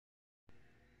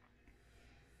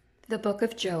The Book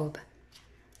of Job,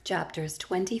 chapters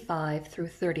 25 through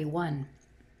 31.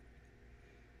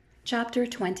 Chapter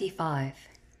 25.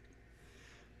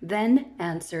 Then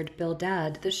answered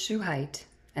Bildad the Shuhite,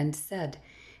 and said,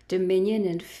 Dominion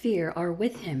and fear are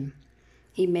with him.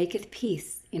 He maketh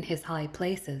peace in his high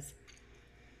places.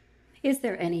 Is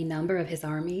there any number of his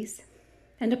armies?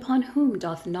 And upon whom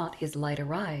doth not his light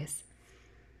arise?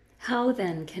 How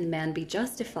then can man be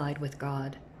justified with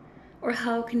God? Or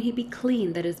how can he be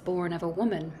clean that is born of a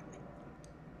woman?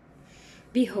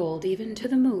 Behold, even to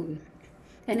the moon,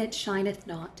 and it shineth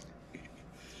not.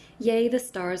 Yea, the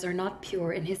stars are not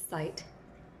pure in his sight.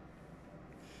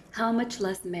 How much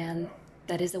less man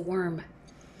that is a worm,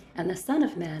 and the Son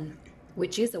of Man,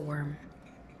 which is a worm.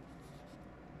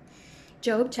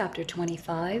 Job chapter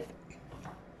 25,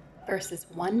 verses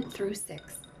 1 through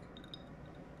 6.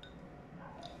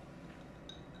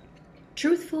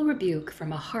 Truthful rebuke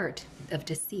from a heart of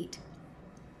deceit.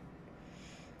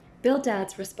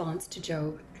 Bildad's response to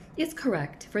Job is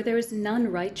correct, for there is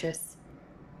none righteous,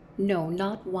 no,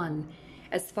 not one,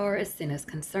 as far as sin is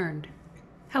concerned.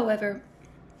 However,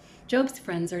 Job's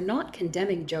friends are not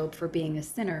condemning Job for being a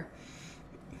sinner,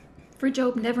 for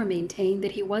Job never maintained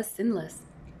that he was sinless.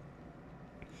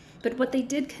 But what they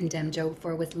did condemn Job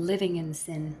for was living in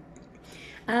sin,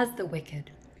 as the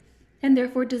wicked, and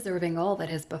therefore deserving all that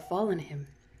has befallen him.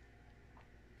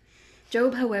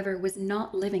 Job, however, was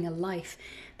not living a life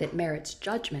that merits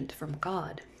judgment from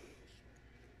God.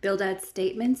 Bildad's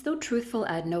statements, though truthful,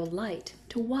 add no light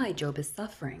to why Job is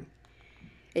suffering.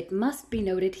 It must be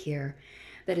noted here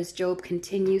that as Job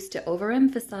continues to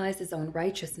overemphasize his own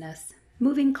righteousness,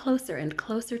 moving closer and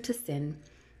closer to sin,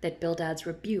 that Bildad's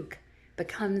rebuke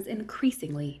becomes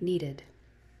increasingly needed.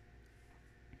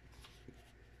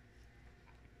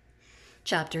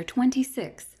 Chapter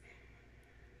 26.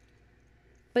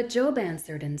 But Job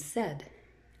answered and said,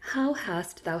 How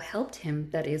hast thou helped him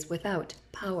that is without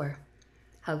power?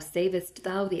 How savest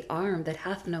thou the arm that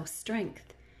hath no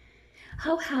strength?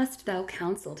 How hast thou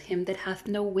counseled him that hath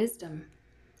no wisdom?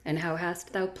 And how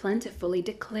hast thou plentifully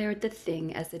declared the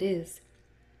thing as it is?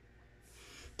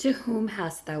 To whom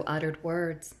hast thou uttered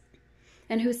words?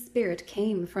 And whose spirit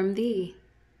came from thee?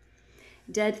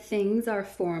 Dead things are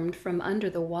formed from under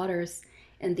the waters,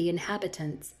 and the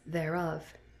inhabitants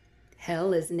thereof.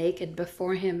 Hell is naked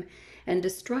before him, and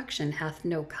destruction hath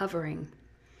no covering.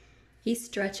 He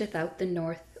stretcheth out the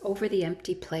north over the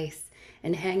empty place,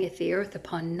 and hangeth the earth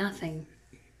upon nothing.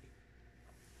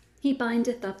 He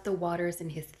bindeth up the waters in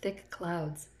his thick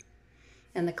clouds,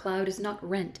 and the cloud is not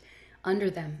rent under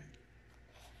them.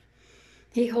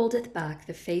 He holdeth back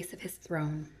the face of his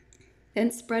throne,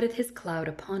 and spreadeth his cloud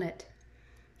upon it.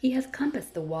 He hath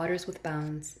compassed the waters with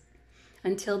bounds,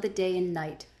 until the day and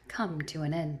night come to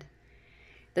an end.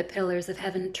 The pillars of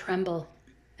heaven tremble,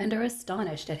 and are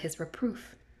astonished at his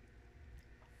reproof.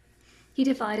 He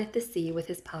divideth the sea with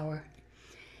his power,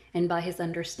 and by his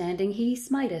understanding he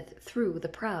smiteth through the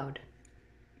proud.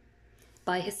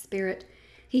 By his spirit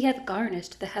he hath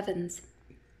garnished the heavens.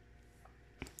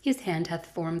 His hand hath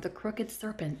formed the crooked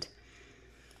serpent.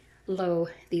 Lo,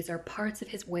 these are parts of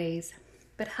his ways,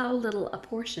 but how little a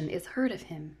portion is heard of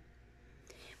him.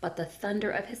 But the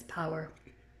thunder of his power,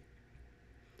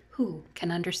 who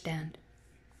can understand?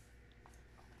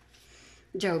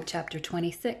 Job chapter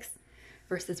 26,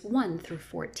 verses 1 through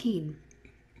 14.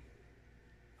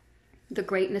 The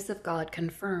greatness of God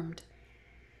confirmed.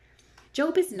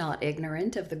 Job is not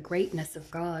ignorant of the greatness of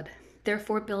God.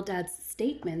 Therefore, Bildad's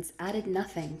statements added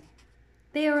nothing.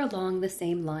 They are along the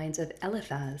same lines of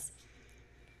Eliphaz.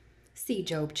 See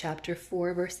Job chapter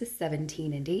 4, verses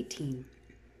 17 and 18.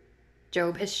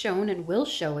 Job has shown and will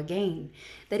show again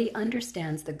that he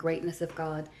understands the greatness of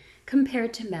God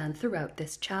compared to man throughout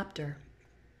this chapter.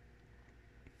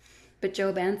 But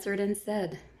Job answered and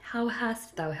said, How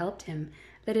hast thou helped him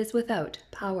that is without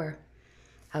power?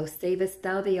 How savest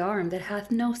thou the arm that hath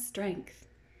no strength?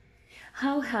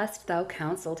 How hast thou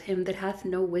counseled him that hath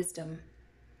no wisdom?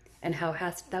 And how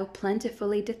hast thou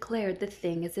plentifully declared the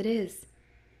thing as it is?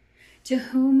 To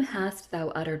whom hast thou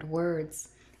uttered words,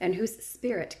 and whose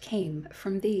spirit came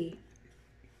from thee?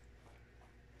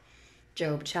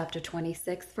 Job chapter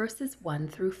 26, verses 1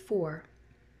 through 4.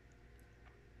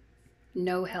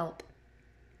 No help.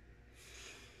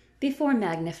 Before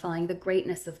magnifying the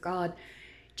greatness of God,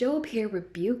 Job here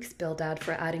rebukes Bildad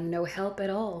for adding no help at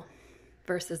all.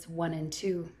 Verses 1 and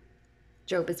 2.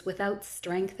 Job is without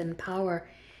strength and power.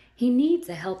 He needs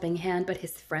a helping hand, but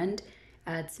his friend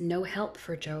adds no help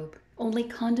for Job, only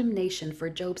condemnation for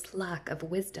Job's lack of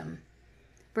wisdom.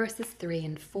 Verses 3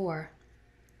 and 4.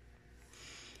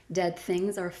 Dead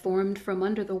things are formed from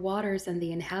under the waters, and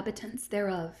the inhabitants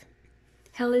thereof.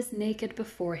 Hell is naked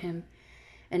before him,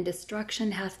 and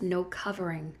destruction hath no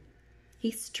covering.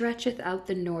 He stretcheth out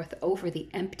the north over the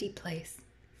empty place,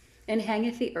 and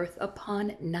hangeth the earth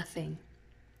upon nothing.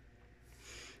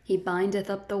 He bindeth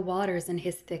up the waters in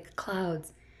his thick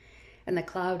clouds, and the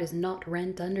cloud is not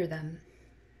rent under them.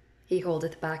 He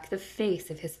holdeth back the face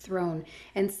of his throne,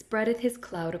 and spreadeth his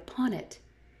cloud upon it.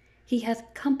 He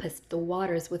hath compassed the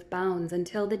waters with bounds,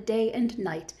 until the day and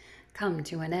night come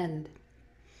to an end.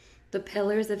 The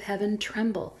pillars of heaven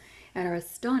tremble, and are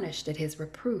astonished at his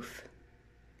reproof.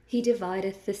 He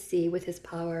divideth the sea with his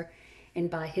power, and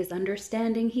by his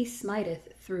understanding he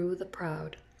smiteth through the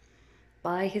proud.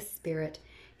 By his spirit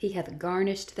he hath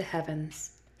garnished the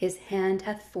heavens. His hand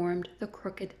hath formed the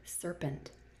crooked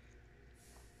serpent.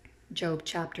 Job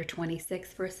chapter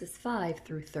 26, verses 5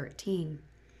 through 13.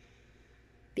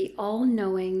 The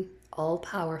all-knowing,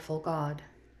 all-powerful God.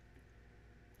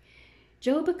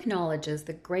 Job acknowledges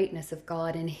the greatness of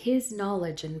God in his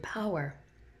knowledge and power.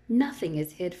 Nothing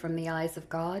is hid from the eyes of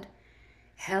God.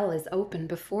 Hell is open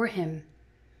before him.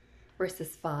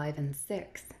 Verses 5 and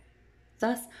 6.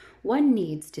 Thus, one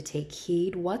needs to take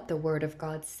heed what the Word of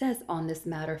God says on this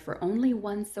matter, for only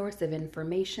one source of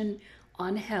information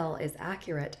on hell is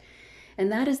accurate,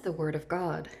 and that is the Word of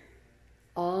God.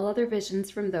 All other visions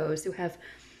from those who have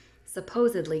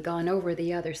supposedly gone over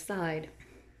the other side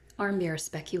are mere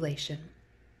speculation.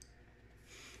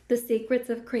 The secrets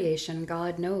of creation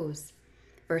God knows.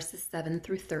 Verses 7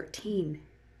 through 13.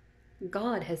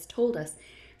 God has told us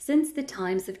since the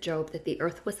times of Job that the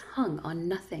earth was hung on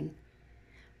nothing.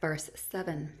 Verse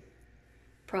 7.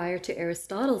 Prior to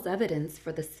Aristotle's evidence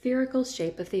for the spherical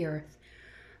shape of the earth,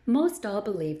 most all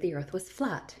believed the earth was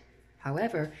flat.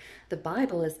 However, the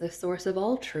Bible is the source of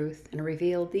all truth and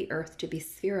revealed the earth to be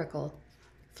spherical,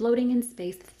 floating in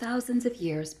space thousands of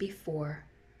years before.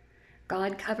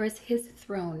 God covers his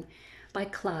throne by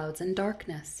clouds and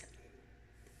darkness.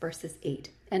 Verses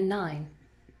 8 and 9.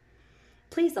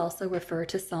 Please also refer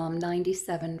to Psalm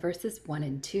 97, verses 1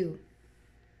 and 2.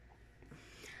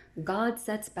 God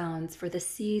sets bounds for the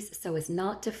seas so as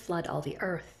not to flood all the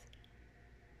earth.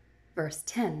 Verse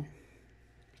 10.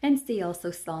 And see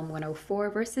also Psalm 104,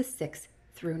 verses 6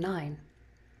 through 9.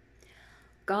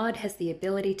 God has the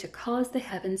ability to cause the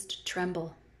heavens to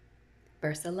tremble.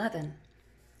 Verse 11.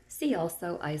 See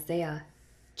also Isaiah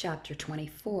chapter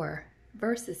 24,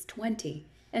 verses 20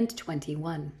 and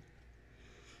 21.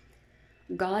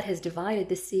 God has divided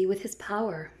the sea with his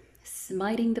power,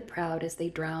 smiting the proud as they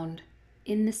drowned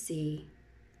in the sea.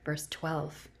 Verse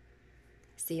 12.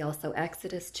 See also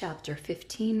Exodus chapter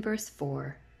 15, verse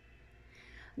 4.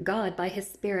 God by his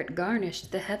Spirit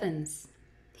garnished the heavens.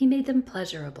 He made them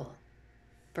pleasurable.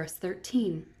 Verse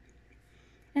 13.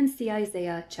 And see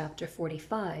Isaiah chapter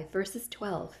 45, verses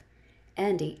 12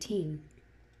 and 18.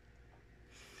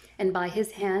 And by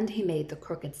his hand he made the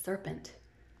crooked serpent.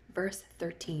 Verse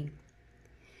 13.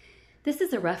 This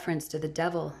is a reference to the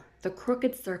devil, the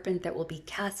crooked serpent that will be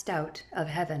cast out of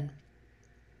heaven.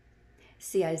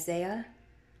 See Isaiah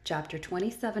chapter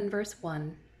 27, verse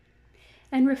 1,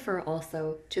 and refer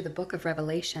also to the book of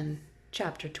Revelation,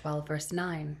 chapter 12, verse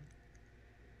 9.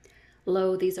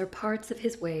 Lo, these are parts of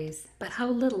his ways, but how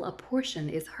little a portion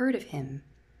is heard of him.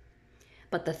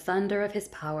 But the thunder of his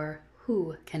power,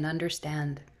 who can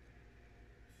understand?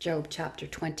 Job chapter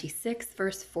 26,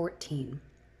 verse 14.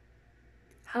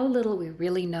 How little we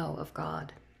really know of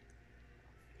God.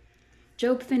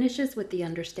 Job finishes with the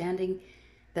understanding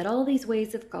that all these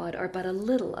ways of God are but a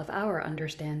little of our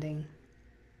understanding.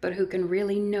 But who can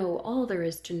really know all there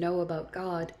is to know about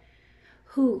God?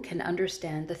 Who can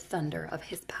understand the thunder of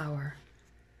his power?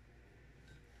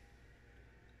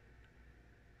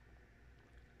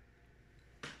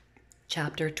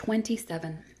 Chapter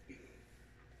 27.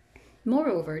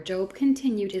 Moreover, Job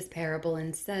continued his parable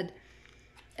and said,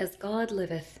 As God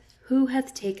liveth, who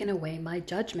hath taken away my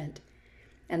judgment?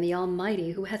 And the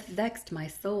Almighty, who hath vexed my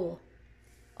soul?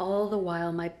 All the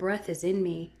while my breath is in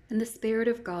me, and the Spirit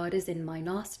of God is in my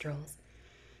nostrils.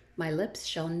 My lips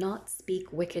shall not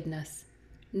speak wickedness,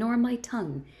 nor my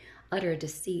tongue utter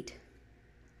deceit.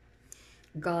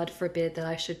 God forbid that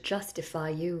I should justify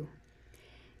you.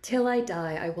 Till I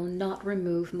die, I will not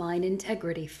remove mine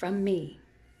integrity from me.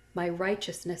 My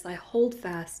righteousness I hold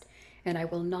fast, and I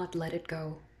will not let it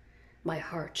go. My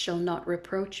heart shall not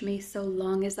reproach me so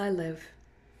long as I live.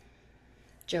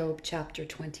 Job chapter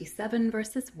 27,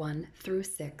 verses 1 through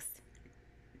 6.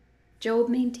 Job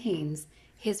maintains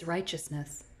his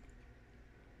righteousness.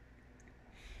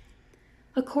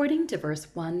 According to verse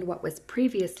 1, what was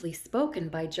previously spoken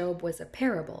by Job was a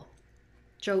parable.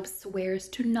 Job swears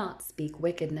to not speak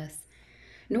wickedness,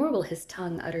 nor will his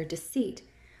tongue utter deceit,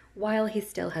 while he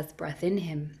still has breath in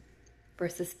him.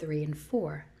 Verses 3 and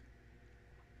 4.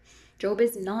 Job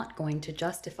is not going to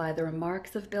justify the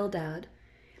remarks of Bildad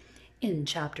in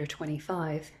chapter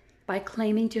 25 by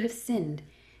claiming to have sinned.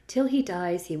 Till he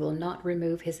dies, he will not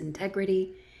remove his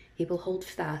integrity. He will hold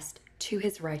fast to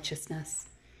his righteousness.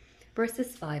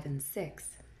 Verses 5 and 6.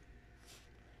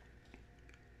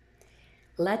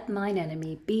 Let mine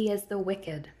enemy be as the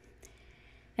wicked,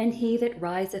 and he that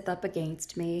riseth up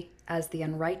against me as the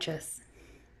unrighteous.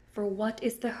 For what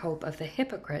is the hope of the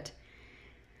hypocrite,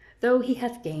 though he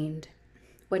hath gained,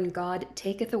 when God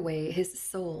taketh away his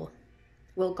soul?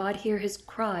 Will God hear his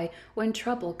cry when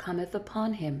trouble cometh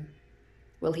upon him?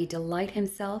 Will he delight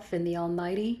himself in the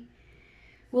Almighty?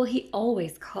 Will he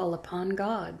always call upon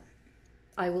God?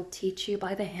 I will teach you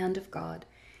by the hand of God.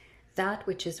 That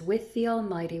which is with the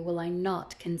Almighty will I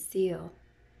not conceal.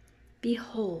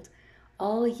 Behold,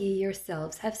 all ye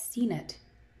yourselves have seen it.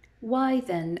 Why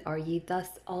then are ye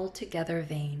thus altogether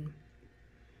vain?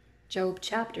 Job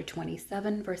chapter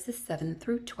 27, verses 7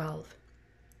 through 12.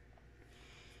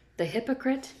 The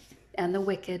hypocrite and the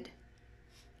wicked,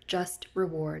 just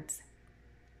rewards.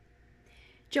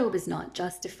 Job is not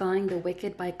justifying the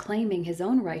wicked by claiming his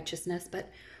own righteousness, but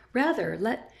rather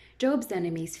let Job's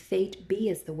enemy's fate be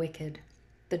as the wicked,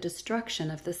 the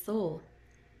destruction of the soul.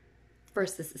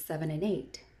 Verses 7 and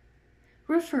 8.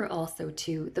 Refer also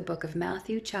to the book of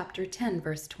Matthew chapter 10,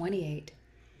 verse 28.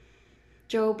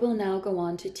 Job will now go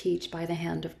on to teach by the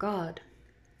hand of God.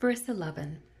 Verse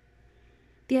 11.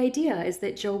 The idea is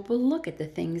that Job will look at the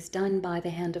things done by the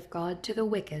hand of God to the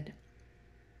wicked.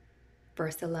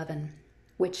 Verse 11.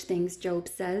 Which things Job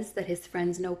says that his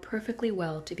friends know perfectly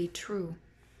well to be true.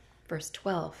 Verse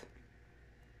 12.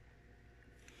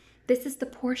 This is the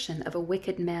portion of a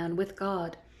wicked man with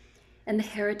God, and the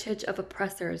heritage of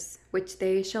oppressors, which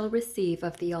they shall receive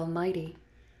of the Almighty.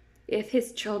 If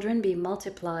his children be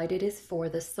multiplied, it is for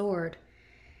the sword,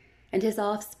 and his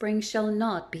offspring shall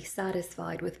not be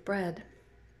satisfied with bread.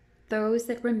 Those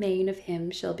that remain of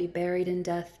him shall be buried in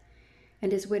death,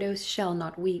 and his widows shall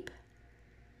not weep.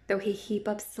 Though he heap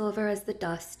up silver as the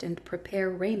dust, and prepare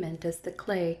raiment as the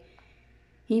clay,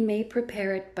 he may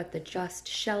prepare it, but the just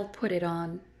shall put it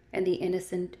on, and the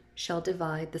innocent shall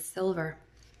divide the silver.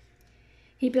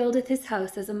 He buildeth his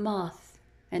house as a moth,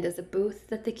 and as a booth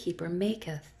that the keeper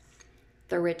maketh.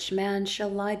 The rich man shall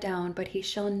lie down, but he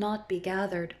shall not be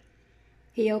gathered.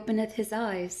 He openeth his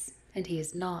eyes, and he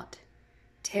is not.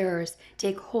 Terrors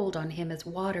take hold on him as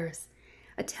waters.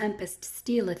 A tempest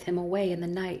stealeth him away in the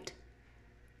night.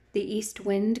 The east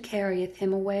wind carrieth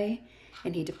him away,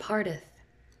 and he departeth,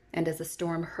 and as a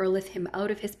storm hurleth him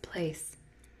out of his place.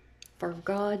 For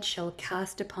God shall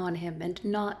cast upon him, and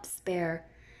not spare.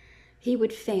 He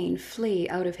would fain flee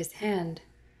out of his hand.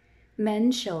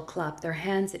 Men shall clap their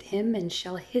hands at him, and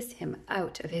shall hiss him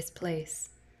out of his place.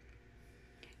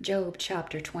 Job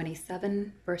chapter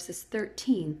 27, verses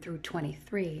 13 through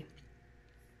 23.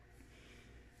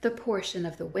 The portion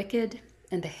of the wicked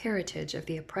and the heritage of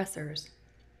the oppressors.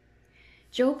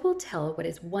 Job will tell what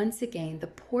is once again the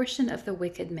portion of the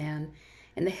wicked man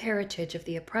and the heritage of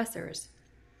the oppressors.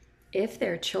 If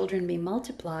their children be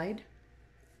multiplied,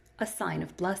 a sign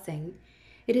of blessing,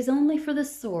 it is only for the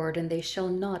sword, and they shall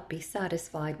not be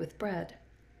satisfied with bread.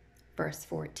 Verse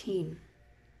 14.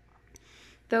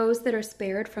 Those that are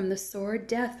spared from the sword,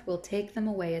 death will take them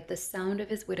away at the sound of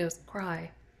his widow's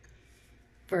cry.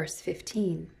 Verse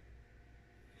 15.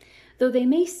 Though they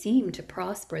may seem to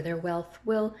prosper, their wealth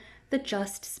will the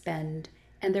just spend,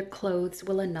 and their clothes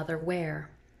will another wear.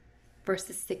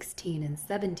 Verses 16 and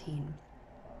 17.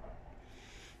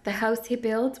 The house he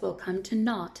builds will come to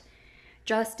naught,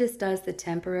 just as does the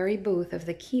temporary booth of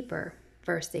the keeper.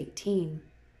 Verse 18.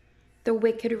 The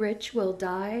wicked rich will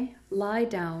lie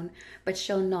down, but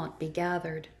shall not be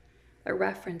gathered, a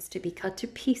reference to be cut to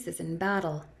pieces in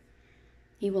battle.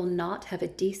 He will not have a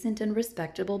decent and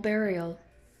respectable burial.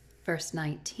 Verse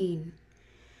 19.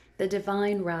 The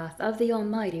divine wrath of the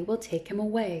Almighty will take him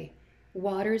away.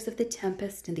 Waters of the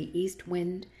tempest and the east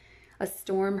wind, a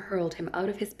storm hurled him out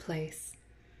of his place.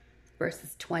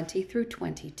 Verses 20 through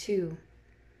 22.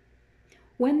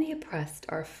 When the oppressed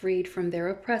are freed from their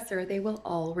oppressor, they will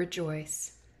all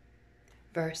rejoice.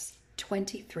 Verse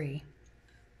 23.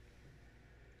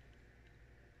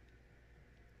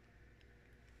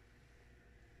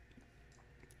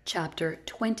 Chapter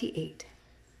 28.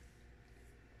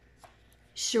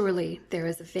 Surely there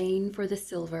is a vein for the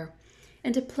silver,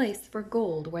 and a place for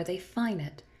gold where they fine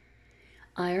it.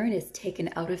 Iron is taken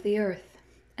out of the earth,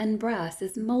 and brass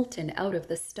is molten out of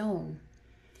the stone.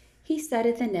 He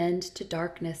setteth an end to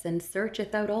darkness, and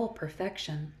searcheth out all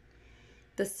perfection.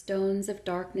 the stones of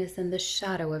darkness and the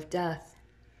shadow of death.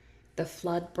 The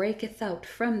flood breaketh out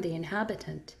from the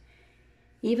inhabitant,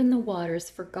 even the waters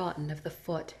forgotten of the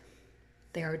foot.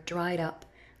 They are dried up,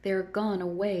 they are gone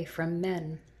away from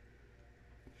men.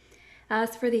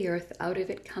 As for the earth, out of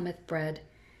it cometh bread,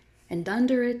 and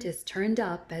under it is turned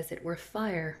up as it were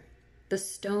fire. The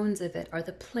stones of it are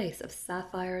the place of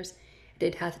sapphires, and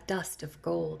it hath dust of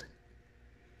gold.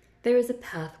 There is a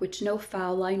path which no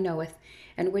fowl eye knoweth,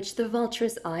 and which the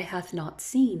vulture's eye hath not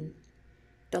seen.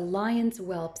 The lion's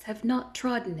whelps have not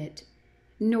trodden it,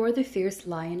 nor the fierce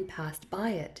lion passed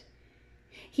by it.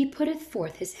 He putteth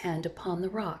forth his hand upon the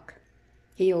rock.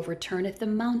 He overturneth the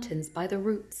mountains by the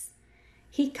roots.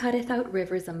 He cutteth out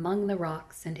rivers among the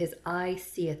rocks, and his eye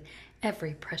seeth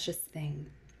every precious thing.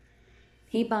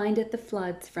 He bindeth the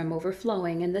floods from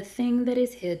overflowing, and the thing that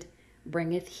is hid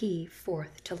bringeth he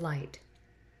forth to light.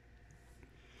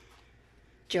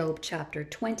 Job chapter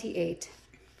 28,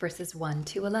 verses 1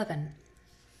 to 11.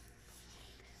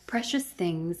 Precious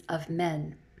things of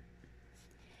men.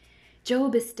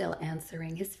 Job is still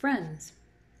answering his friends.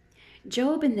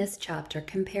 Job in this chapter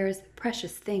compares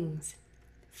precious things.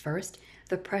 First,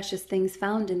 the precious things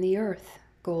found in the earth,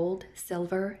 gold,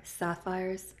 silver,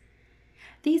 sapphires.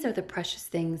 These are the precious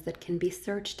things that can be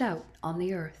searched out on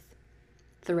the earth.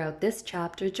 Throughout this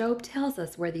chapter, Job tells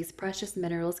us where these precious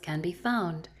minerals can be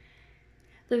found.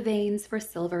 The veins for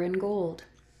silver and gold,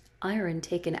 iron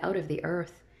taken out of the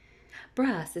earth.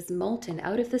 Brass is molten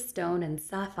out of the stone, and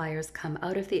sapphires come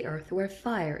out of the earth where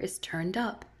fire is turned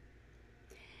up.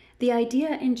 The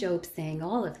idea in Job saying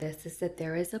all of this is that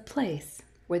there is a place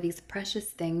where these precious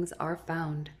things are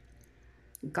found.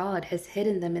 God has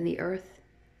hidden them in the earth.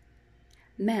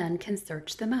 Man can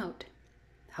search them out.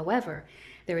 However,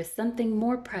 there is something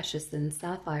more precious than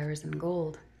sapphires and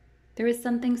gold. There is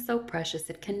something so precious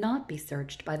it cannot be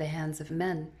searched by the hands of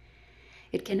men.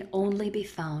 It can only be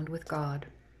found with God.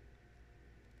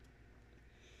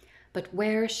 But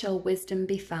where shall wisdom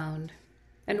be found?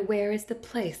 And where is the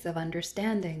place of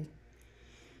understanding?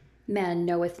 Man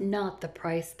knoweth not the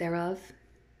price thereof,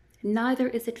 neither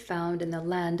is it found in the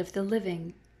land of the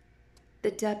living.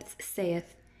 The depth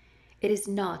saith, it is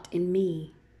not in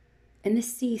me, and the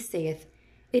sea saith,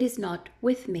 it is not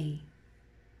with me.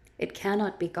 It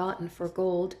cannot be gotten for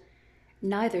gold,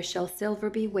 neither shall silver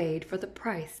be weighed for the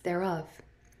price thereof.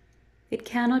 It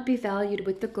cannot be valued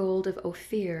with the gold of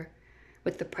Ophir,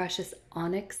 with the precious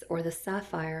onyx or the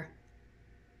sapphire.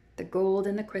 The gold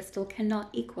and the crystal cannot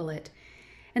equal it,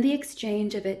 and the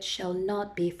exchange of it shall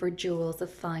not be for jewels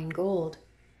of fine gold.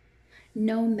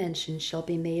 No mention shall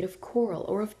be made of coral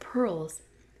or of pearls,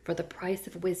 for the price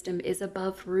of wisdom is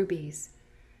above rubies.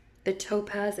 The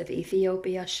topaz of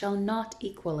Ethiopia shall not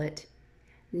equal it,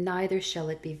 neither shall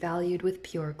it be valued with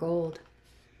pure gold.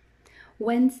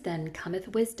 Whence then cometh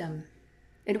wisdom?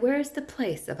 And where is the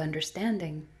place of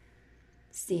understanding?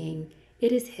 Seeing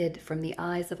it is hid from the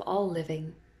eyes of all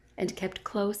living, and kept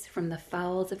close from the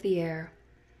fowls of the air.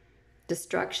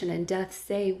 Destruction and death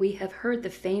say, we have heard the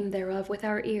fame thereof with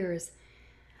our ears.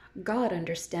 God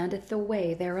understandeth the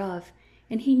way thereof,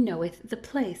 and he knoweth the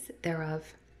place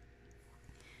thereof.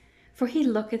 For he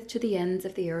looketh to the ends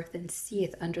of the earth, and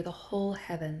seeth under the whole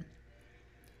heaven,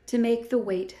 to make the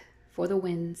weight for the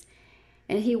winds,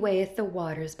 and he weigheth the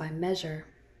waters by measure.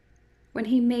 When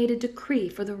he made a decree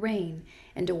for the rain,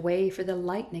 and a way for the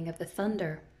lightning of the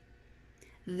thunder.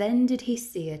 Then did he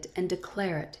see it and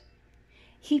declare it.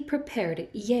 He prepared it,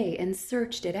 yea, and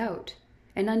searched it out.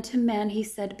 And unto man he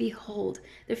said, behold,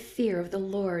 the fear of the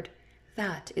Lord,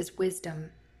 that is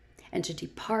wisdom, and to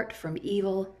depart from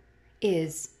evil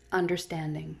is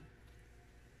understanding.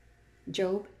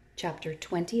 Job chapter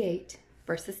 28,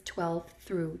 verses 12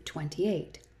 through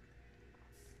 28.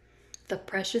 The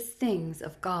precious things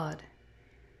of God.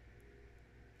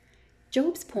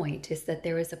 Job's point is that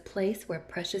there is a place where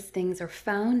precious things are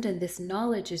found, and this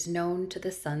knowledge is known to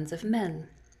the sons of men.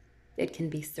 It can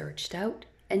be searched out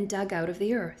and dug out of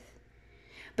the earth.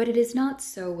 But it is not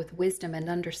so with wisdom and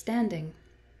understanding.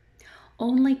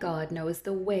 Only God knows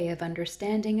the way of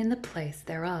understanding and the place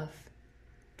thereof.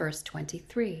 Verse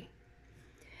 23.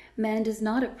 Man does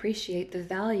not appreciate the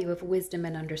value of wisdom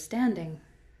and understanding.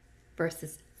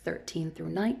 Verses 13 through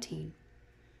 19.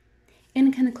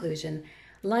 In conclusion,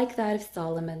 like that of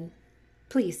Solomon,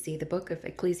 please see the book of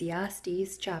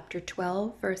Ecclesiastes chapter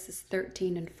 12, verses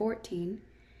 13 and 14.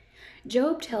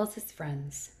 Job tells his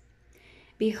friends,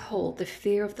 behold, the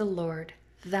fear of the Lord,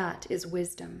 that is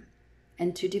wisdom,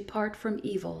 and to depart from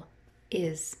evil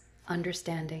is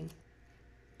understanding.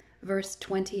 Verse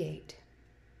 28.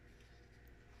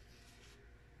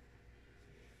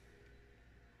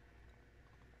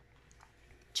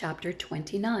 chapter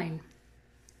 29.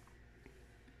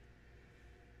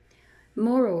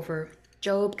 Moreover,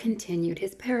 Job continued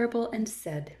his parable and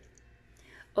said,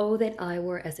 "Oh, that I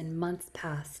were as in months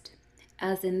past,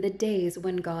 as in the days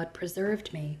when God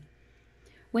preserved me,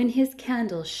 when his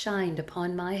candle shined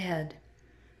upon my head,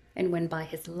 and when by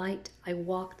his light I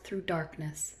walked through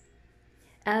darkness,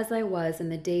 as I was in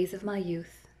the days of my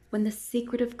youth, when the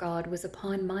secret of God was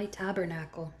upon my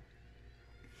tabernacle,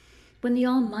 when the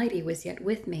Almighty was yet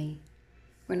with me,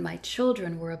 when my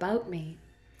children were about me,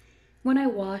 when I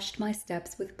washed my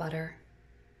steps with butter,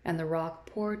 and the rock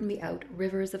poured me out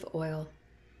rivers of oil,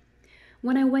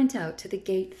 when I went out to the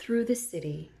gate through the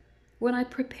city, when I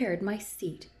prepared my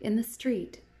seat in the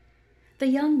street. The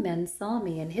young men saw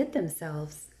me and hid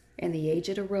themselves, and the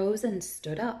aged arose and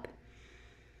stood up.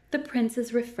 The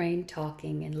princes refrained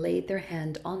talking and laid their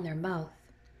hand on their mouth.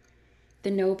 The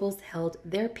nobles held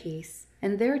their peace,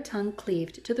 and their tongue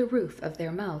cleaved to the roof of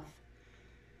their mouth.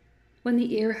 When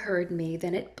the ear heard me,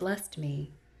 then it blessed me,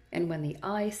 and when the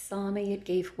eye saw me, it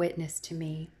gave witness to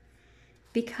me,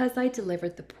 because I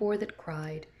delivered the poor that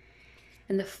cried,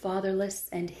 and the fatherless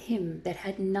and him that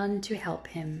had none to help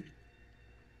him.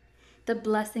 The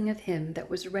blessing of him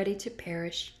that was ready to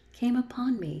perish came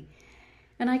upon me,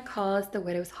 and I caused the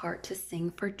widow's heart to sing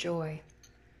for joy.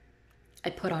 I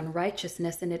put on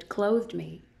righteousness, and it clothed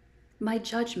me. My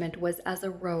judgment was as a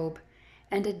robe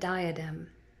and a diadem.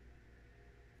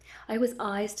 I was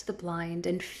eyes to the blind,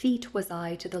 and feet was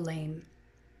I to the lame.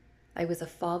 I was a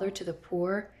father to the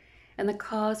poor, and the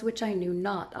cause which I knew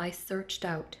not I searched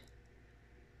out.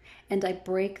 And I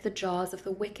brake the jaws of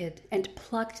the wicked, and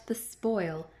plucked the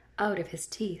spoil out of his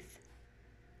teeth.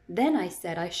 Then I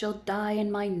said, I shall die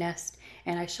in my nest,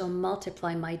 and I shall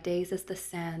multiply my days as the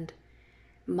sand.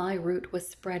 My root was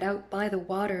spread out by the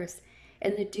waters,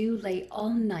 and the dew lay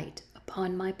all night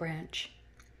upon my branch.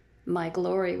 My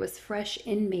glory was fresh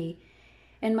in me,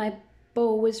 and my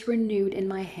bow was renewed in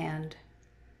my hand.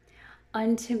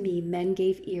 Unto me men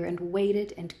gave ear, and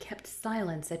waited, and kept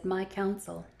silence at my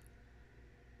counsel.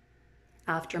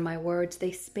 After my words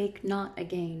they spake not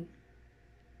again,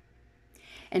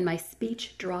 and my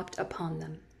speech dropped upon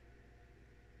them.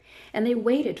 And they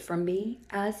waited for me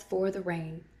as for the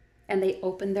rain, and they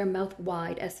opened their mouth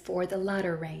wide as for the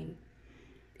latter rain.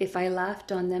 If I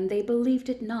laughed on them, they believed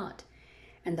it not,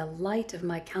 and the light of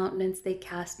my countenance they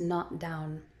cast not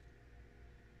down.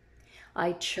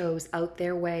 I chose out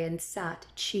their way, and sat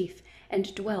chief,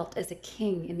 and dwelt as a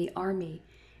king in the army,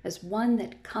 as one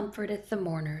that comforteth the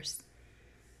mourners.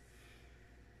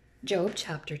 Job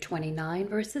chapter 29,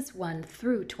 verses 1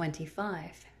 through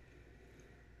 25.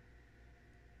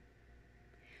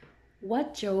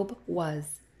 What Job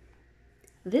was.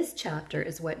 This chapter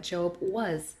is what Job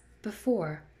was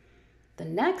before. The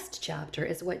next chapter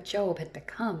is what Job had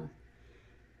become.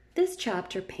 This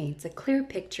chapter paints a clear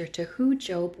picture to who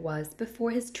Job was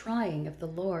before his trying of the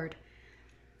Lord.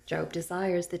 Job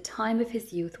desires the time of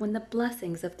his youth when the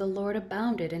blessings of the Lord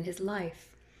abounded in his life.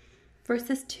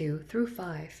 Verses 2 through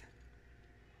 5.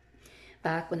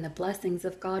 Back when the blessings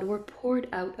of God were poured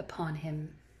out upon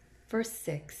him. Verse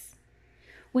 6.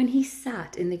 When he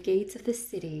sat in the gates of the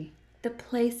city, the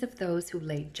place of those who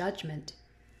laid judgment.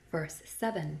 Verse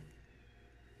 7.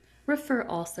 Refer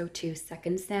also to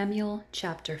 2 Samuel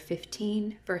chapter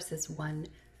 15, verses 1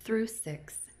 through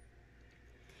 6.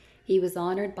 He was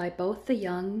honored by both the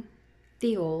young,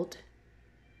 the old,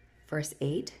 verse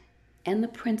 8, and the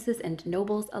princes and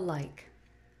nobles alike,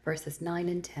 verses 9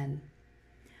 and 10.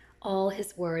 All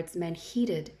his words men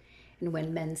heeded, and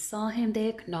when men saw him, they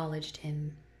acknowledged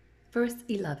him. Verse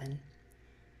 11.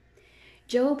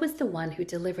 Job was the one who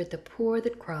delivered the poor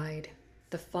that cried,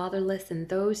 the fatherless and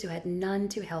those who had none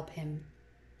to help him.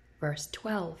 Verse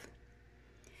 12.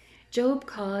 Job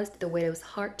caused the widow's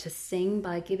heart to sing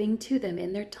by giving to them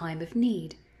in their time of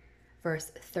need.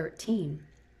 Verse 13.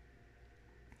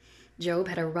 Job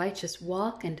had a righteous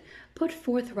walk and put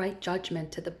forth right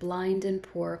judgment to the blind and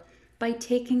poor by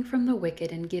taking from the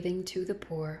wicked and giving to the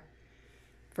poor.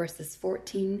 Verses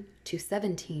 14 to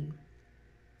 17.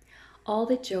 All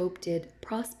that Job did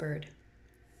prospered.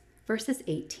 Verses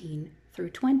 18 through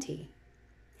 20.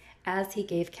 As he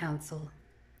gave counsel.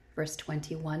 Verse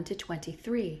 21 to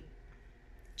 23.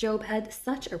 Job had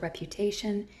such a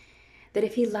reputation that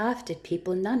if he laughed at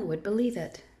people, none would believe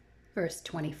it. Verse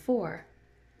 24.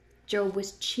 Job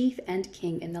was chief and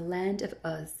king in the land of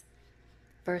Uz.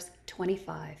 Verse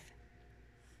 25.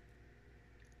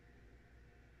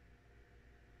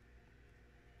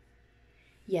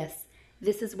 Yes,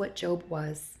 this is what Job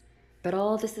was, but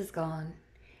all this is gone.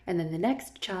 And then the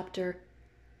next chapter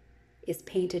is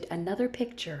painted another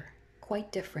picture,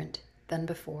 quite different than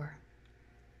before.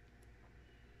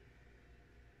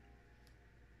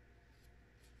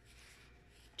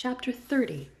 chapter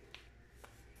 30.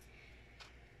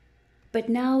 But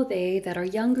now they that are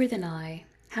younger than I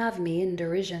have me in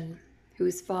derision,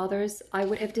 whose fathers I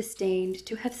would have disdained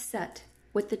to have set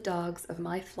with the dogs of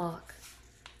my flock.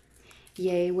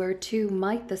 Yea, whereto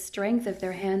might the strength of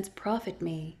their hands profit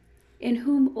me, in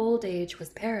whom old age was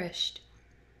perished?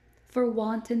 For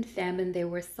want and famine they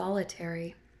were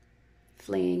solitary,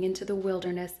 fleeing into the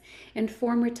wilderness, in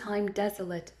former time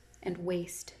desolate and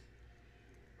waste,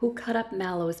 who cut up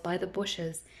mallows by the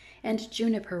bushes, and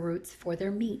juniper roots for their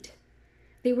meat.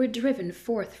 They were driven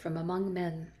forth from among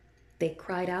men. They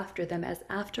cried after them as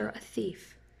after a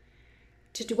thief.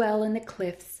 To dwell in the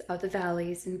cliffs of the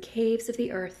valleys, in caves of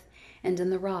the earth, and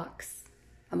in the rocks.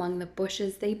 Among the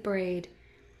bushes they brayed.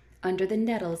 Under the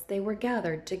nettles they were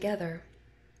gathered together.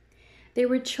 They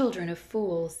were children of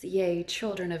fools, yea,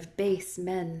 children of base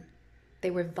men. They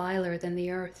were viler than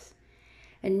the earth.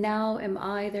 And now am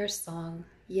I their song,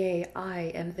 yea,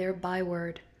 I am their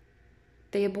byword.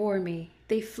 They abhor me,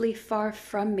 they flee far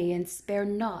from me, and spare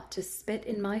not to spit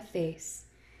in my face.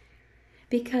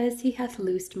 Because he hath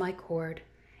loosed my cord,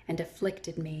 and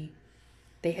afflicted me,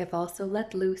 they have also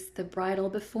let loose the bridle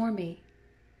before me.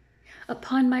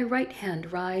 Upon my right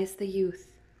hand rise the youth.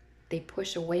 They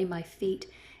push away my feet,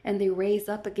 and they raise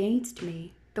up against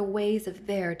me the ways of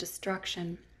their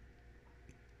destruction.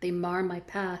 They mar my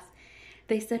path,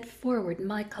 they set forward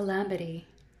my calamity.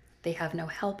 They have no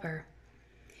helper.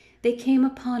 They came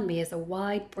upon me as a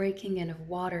wide breaking in of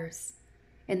waters.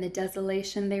 In the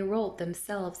desolation they rolled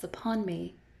themselves upon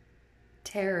me.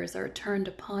 Terrors are turned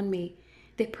upon me.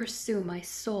 They pursue my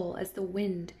soul as the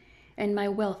wind, and my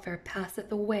welfare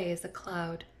passeth away as a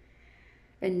cloud.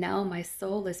 And now my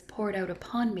soul is poured out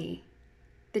upon me.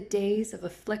 The days of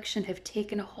affliction have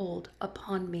taken hold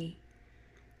upon me.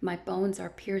 My bones are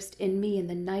pierced in me in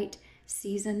the night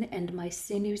season, and my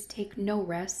sinews take no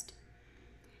rest.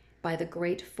 By the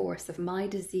great force of my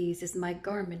disease is my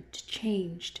garment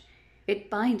changed. It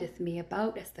bindeth me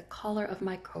about as the collar of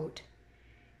my coat.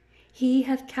 He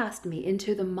hath cast me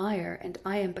into the mire, and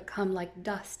I am become like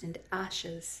dust and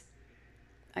ashes.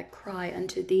 I cry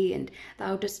unto thee, and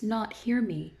thou dost not hear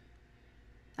me.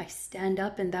 I stand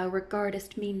up, and thou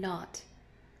regardest me not.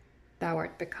 Thou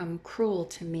art become cruel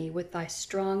to me with thy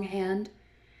strong hand.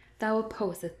 Thou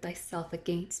opposest thyself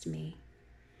against me.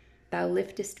 Thou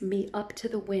liftest me up to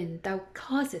the wind, thou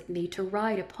causest me to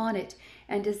ride upon it,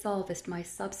 and dissolvest my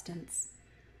substance.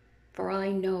 For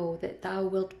I know that thou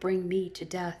wilt bring me to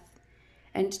death,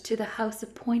 and to the house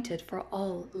appointed for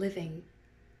all living.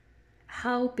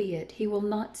 Howbeit he will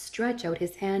not stretch out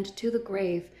his hand to the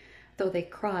grave, though they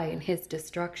cry in his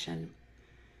destruction.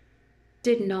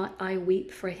 Did not I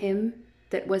weep for him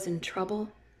that was in trouble?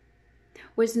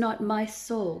 Was not my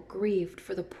soul grieved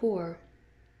for the poor?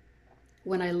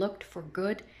 When I looked for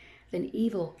good, then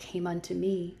evil came unto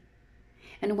me.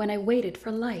 And when I waited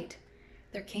for light,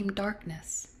 there came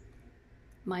darkness.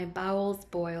 My bowels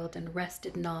boiled and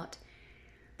rested not.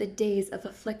 The days of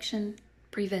affliction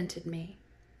prevented me.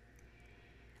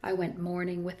 I went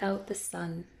mourning without the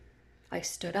sun. I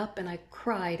stood up and I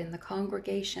cried in the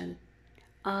congregation.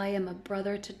 I am a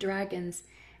brother to dragons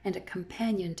and a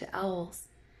companion to owls.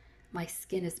 My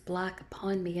skin is black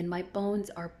upon me, and my bones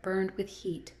are burned with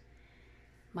heat.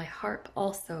 My harp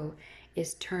also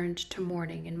is turned to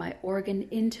mourning, and my organ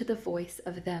into the voice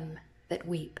of them that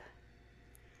weep.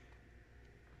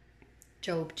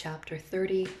 Job chapter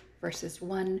 30, verses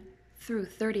 1 through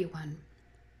 31.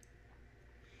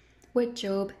 What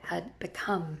Job had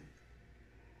become.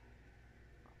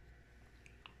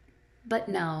 But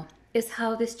now is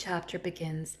how this chapter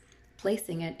begins,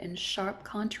 placing it in sharp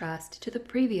contrast to the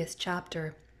previous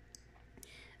chapter.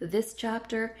 This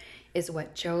chapter is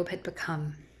what Job had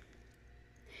become.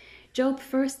 Job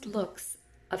first looks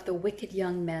of the wicked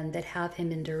young men that have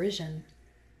him in derision.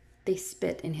 They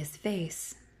spit in his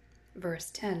face.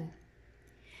 Verse 10.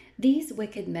 These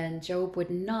wicked men Job would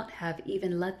not have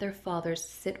even let their fathers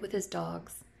sit with his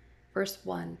dogs. Verse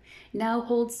 1. Now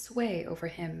hold sway over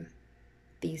him.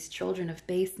 These children of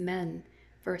base men.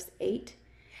 Verse 8.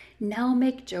 Now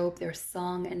make Job their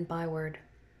song and byword.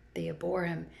 They abhor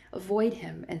him, avoid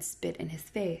him, and spit in his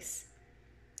face.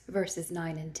 Verses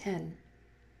 9 and 10.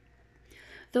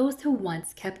 Those who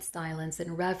once kept silence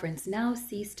and reverence now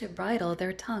cease to bridle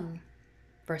their tongue.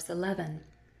 Verse 11.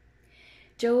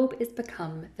 Job is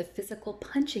become the physical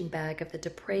punching bag of the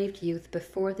depraved youth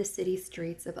before the city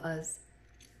streets of Uz.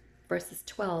 Verses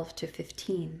 12 to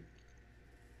 15.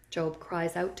 Job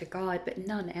cries out to God, but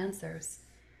none answers.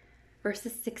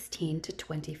 Verses 16 to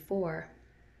 24.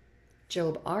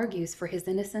 Job argues for his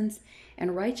innocence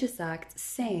and righteous acts,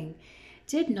 saying,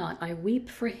 Did not I weep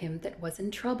for him that was in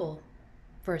trouble?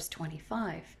 verse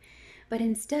 25. But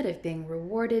instead of being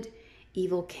rewarded,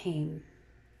 evil came,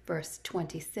 verse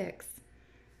 26.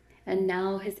 And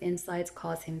now his insides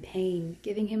cause him pain,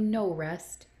 giving him no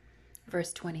rest,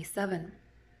 verse 27.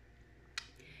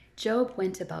 Job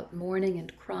went about mourning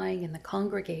and crying in the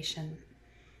congregation,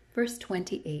 verse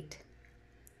 28.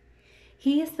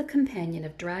 He is the companion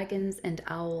of dragons and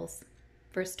owls,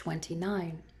 verse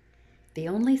 29. The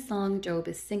only song Job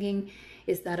is singing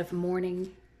is that of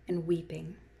mourning and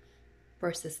weeping,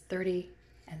 verses 30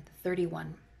 and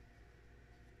 31.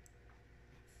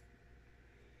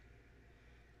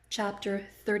 Chapter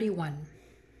 31.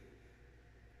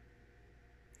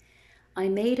 I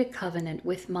made a covenant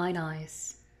with mine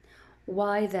eyes.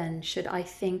 Why then should I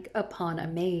think upon a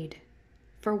maid?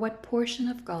 For what portion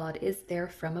of God is there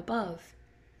from above?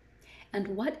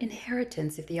 And what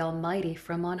inheritance of the Almighty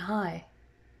from on high?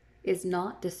 Is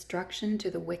not destruction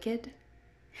to the wicked,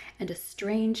 and a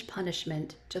strange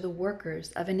punishment to the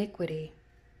workers of iniquity?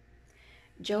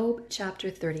 Job chapter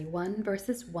 31,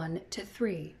 verses 1 to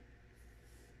 3.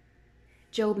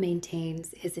 Job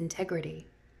maintains his integrity.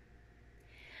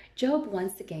 Job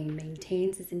once again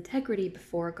maintains his integrity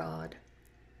before God.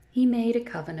 He made a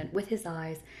covenant with his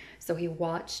eyes, so he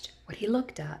watched what he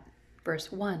looked at.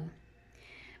 Verse 1.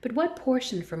 But what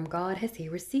portion from God has he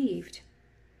received?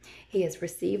 He has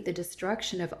received the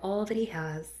destruction of all that he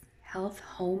has, health,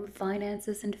 home,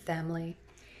 finances, and family.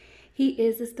 He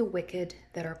is as the wicked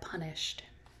that are punished.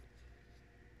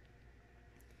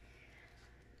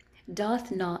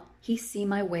 Doth not he see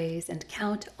my ways and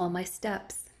count all my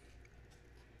steps?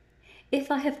 If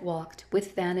I have walked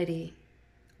with vanity,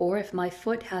 or if my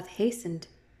foot hath hastened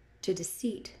to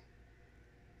deceit,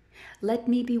 let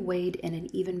me be weighed in an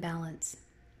even balance,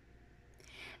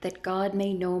 that God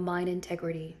may know mine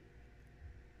integrity.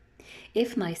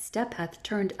 If my step hath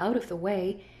turned out of the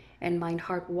way, and mine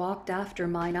heart walked after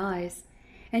mine eyes,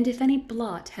 and if any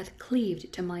blot hath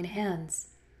cleaved to mine hands,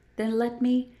 then let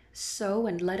me sow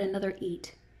and let another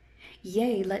eat.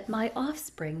 Yea, let my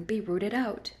offspring be rooted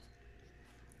out.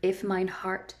 If mine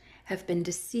heart have been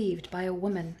deceived by a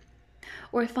woman,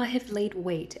 or if I have laid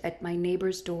wait at my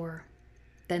neighbor's door,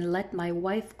 then let my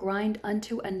wife grind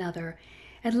unto another,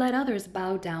 and let others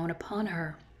bow down upon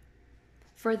her.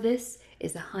 For this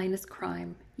is a heinous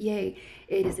crime, yea,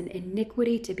 it is an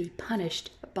iniquity to be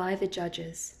punished by the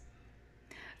judges.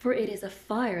 For it is a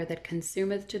fire that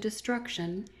consumeth to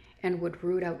destruction, and would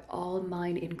root out all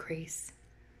mine increase.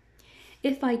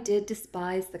 If I did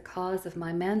despise the cause of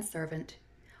my manservant,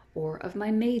 or of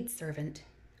my maidservant,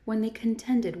 when they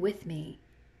contended with me,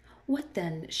 what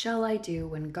then shall I do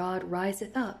when God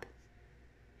riseth up?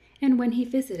 And when he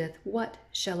visiteth, what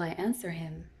shall I answer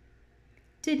him?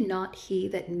 Did not he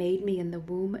that made me in the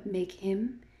womb make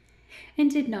him?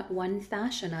 And did not one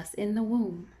fashion us in the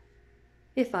womb?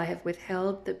 If I have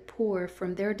withheld the poor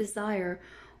from their desire,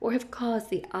 or have caused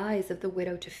the eyes of the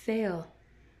widow to fail,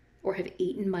 or have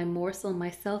eaten my morsel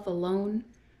myself alone,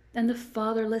 and the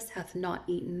fatherless hath not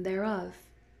eaten thereof.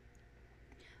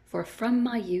 For from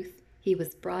my youth he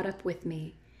was brought up with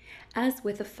me, as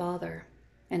with a father,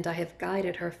 and I have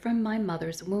guided her from my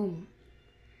mother's womb.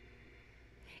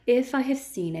 If I have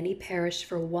seen any perish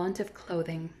for want of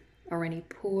clothing, or any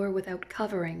poor without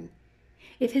covering,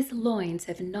 if his loins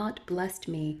have not blessed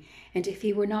me, and if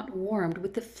he were not warmed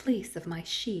with the fleece of my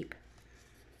sheep,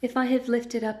 if I have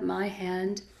lifted up my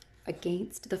hand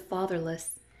against the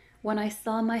fatherless, when I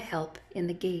saw my help in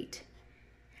the gate,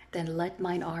 then let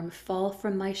mine arm fall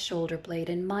from my shoulder blade,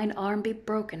 and mine arm be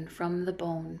broken from the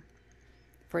bone.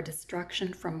 For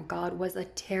destruction from God was a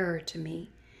terror to me,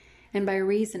 and by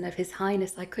reason of his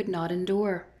highness I could not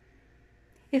endure.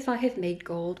 If I have made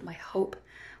gold my hope,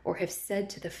 or have said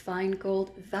to the fine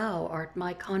gold, Thou art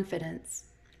my confidence,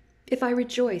 if I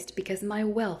rejoiced because my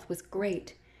wealth was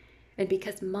great, and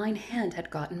because mine hand had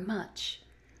gotten much,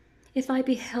 if I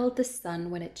beheld the sun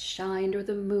when it shined, or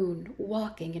the moon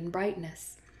walking in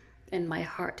brightness, and my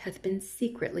heart hath been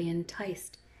secretly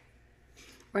enticed,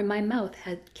 or my mouth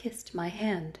had kissed my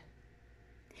hand,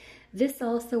 this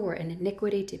also were an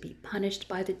iniquity to be punished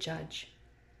by the judge.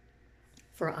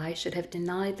 For I should have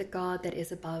denied the God that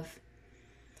is above,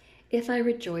 if I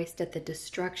rejoiced at the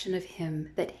destruction of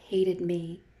him that hated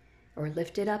me, or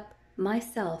lifted up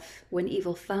myself when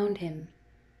evil found him.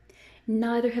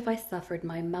 Neither have I suffered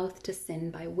my mouth to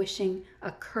sin by wishing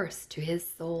a curse to his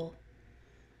soul.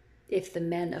 If the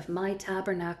men of my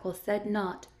tabernacle said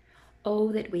not,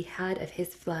 O that we had of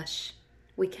his flesh,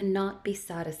 we cannot be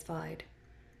satisfied.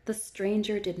 The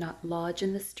stranger did not lodge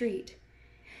in the street,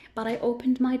 but I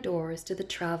opened my doors to the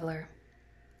traveler.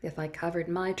 If I covered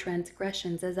my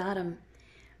transgressions as Adam,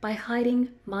 by hiding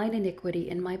mine iniquity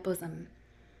in my bosom,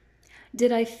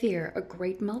 Did I fear a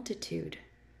great multitude?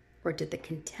 Or did the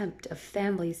contempt of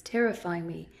families terrify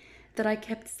me, that I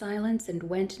kept silence and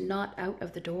went not out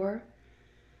of the door?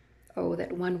 Oh,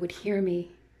 that one would hear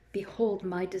me. Behold,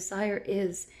 my desire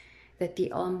is that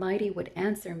the Almighty would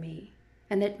answer me,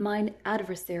 and that mine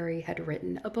adversary had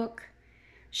written a book.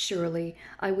 Surely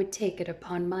I would take it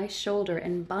upon my shoulder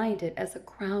and bind it as a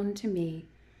crown to me.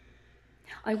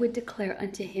 I would declare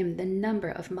unto him the number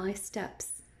of my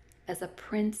steps. As a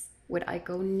prince would I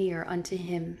go near unto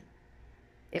him.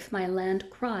 If my land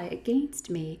cry against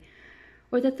me,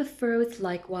 or that the furrows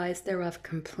likewise thereof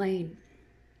complain,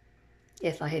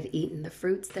 if I have eaten the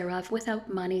fruits thereof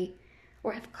without money,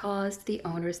 or have caused the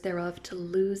owners thereof to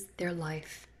lose their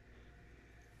life.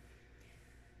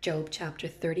 Job chapter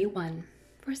 31,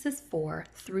 verses 4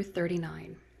 through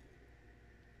 39.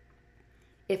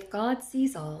 If God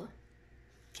sees all,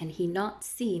 can he not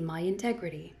see my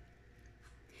integrity?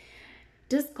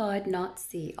 Does God not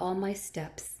see all my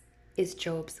steps, is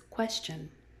Job's question.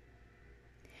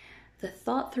 The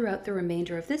thought throughout the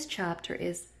remainder of this chapter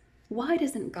is, why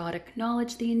doesn't God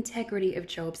acknowledge the integrity of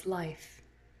Job's life,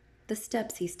 the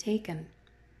steps he's taken?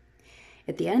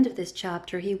 At the end of this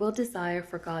chapter, he will desire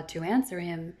for God to answer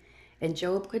him, and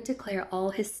Job could declare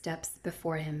all his steps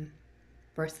before him.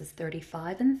 Verses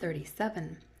 35 and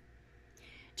 37.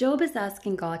 Job is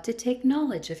asking God to take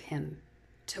knowledge of him,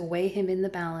 to weigh him in the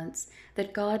balance,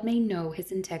 that God may know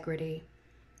his integrity.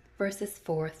 Verses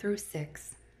 4 through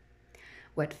 6.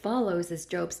 What follows is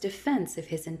Job's defense of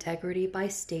his integrity by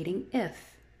stating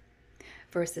if.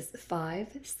 Verses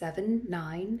 5, 7,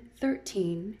 9,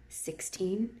 13,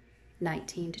 16,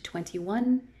 19 to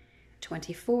 21,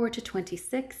 24 to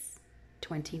 26,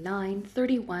 29,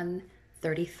 31,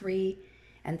 33,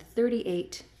 and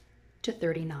 38 to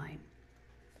 39.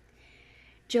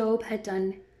 Job had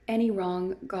done any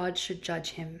wrong, God should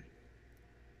judge him.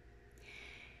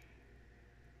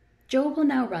 Job will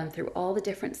now run through all the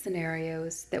different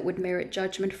scenarios that would merit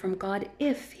judgment from God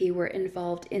if he were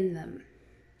involved in them.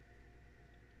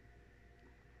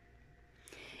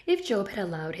 If Job had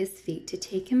allowed his feet to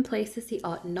take him places he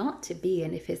ought not to be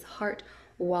in, if his heart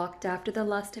walked after the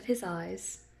lust of his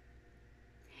eyes.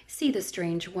 See the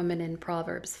strange woman in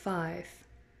Proverbs 5.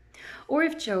 Or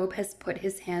if Job has put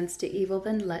his hands to evil,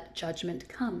 then let judgment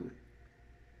come.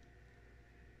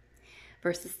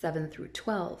 Verses 7 through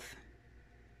 12.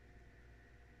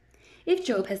 If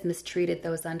Job has mistreated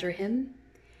those under him,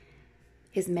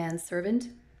 his manservant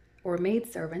or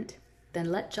maidservant,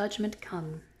 then let judgment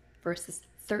come. Verses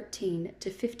 13 to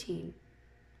 15.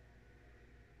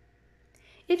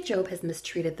 If Job has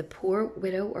mistreated the poor,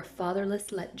 widow, or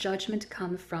fatherless, let judgment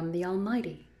come from the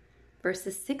Almighty.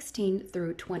 Verses 16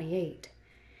 through 28.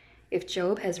 If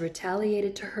Job has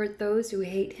retaliated to hurt those who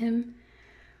hate him,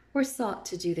 or sought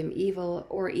to do them evil,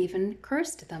 or even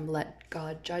cursed them, let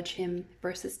God judge him.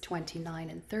 Verses 29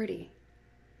 and 30.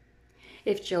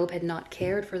 If Job had not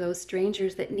cared for those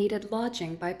strangers that needed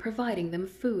lodging by providing them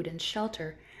food and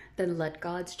shelter, then let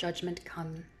God's judgment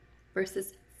come.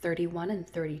 Verses 31 and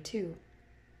 32.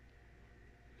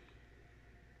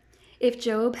 If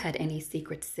Job had any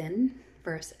secret sin,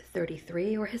 verse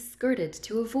 33, or has skirted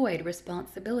to avoid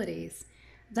responsibilities,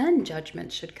 then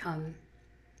judgment should come.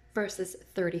 Verses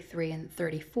 33 and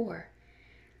 34.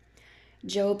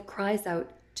 Job cries out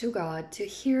to God to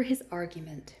hear his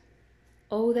argument.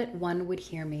 Oh, that one would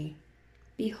hear me.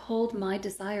 Behold, my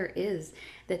desire is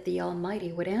that the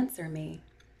Almighty would answer me.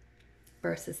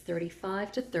 Verses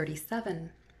 35 to 37.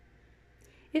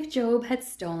 If Job had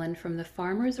stolen from the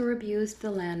farmers or abused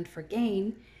the land for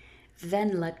gain,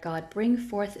 then let God bring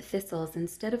forth thistles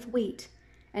instead of wheat,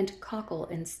 and cockle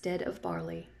instead of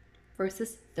barley.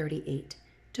 Verses 38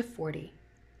 to 40.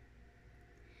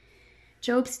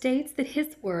 Job states that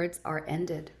his words are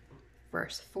ended.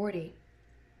 Verse 40.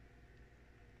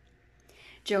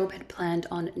 Job had planned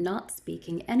on not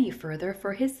speaking any further,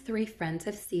 for his three friends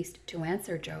have ceased to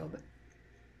answer Job.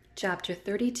 Chapter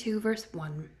 32, verse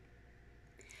 1.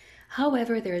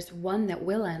 However, there is one that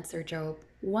will answer Job,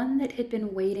 one that had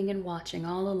been waiting and watching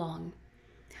all along,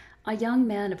 a young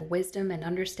man of wisdom and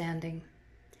understanding,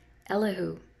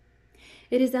 Elihu.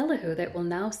 It is Elihu that will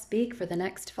now speak for the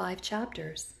next 5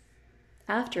 chapters.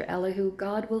 After Elihu,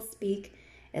 God will speak,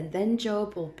 and then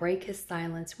Job will break his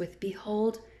silence with,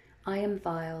 Behold, I am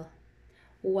vile.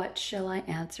 What shall I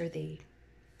answer thee?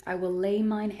 I will lay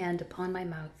mine hand upon my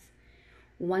mouth.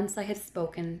 Once I have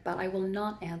spoken, but I will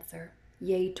not answer.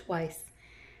 Yea, twice,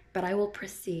 but I will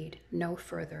proceed no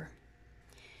further.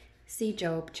 See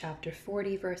Job chapter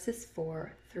 40, verses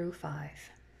 4 through 5.